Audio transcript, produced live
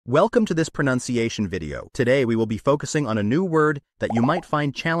Welcome to this pronunciation video. Today we will be focusing on a new word that you might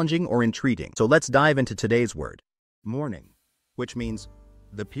find challenging or intriguing. So let's dive into today's word. Morning, which means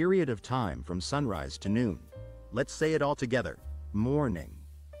the period of time from sunrise to noon. Let's say it all together. Morning.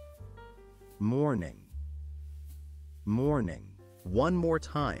 Morning. Morning. One more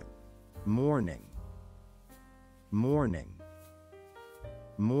time. Morning. Morning.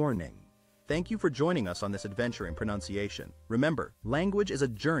 Morning. Thank you for joining us on this adventure in pronunciation. Remember, language is a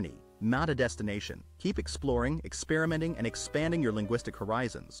journey, not a destination. Keep exploring, experimenting, and expanding your linguistic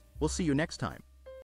horizons. We'll see you next time.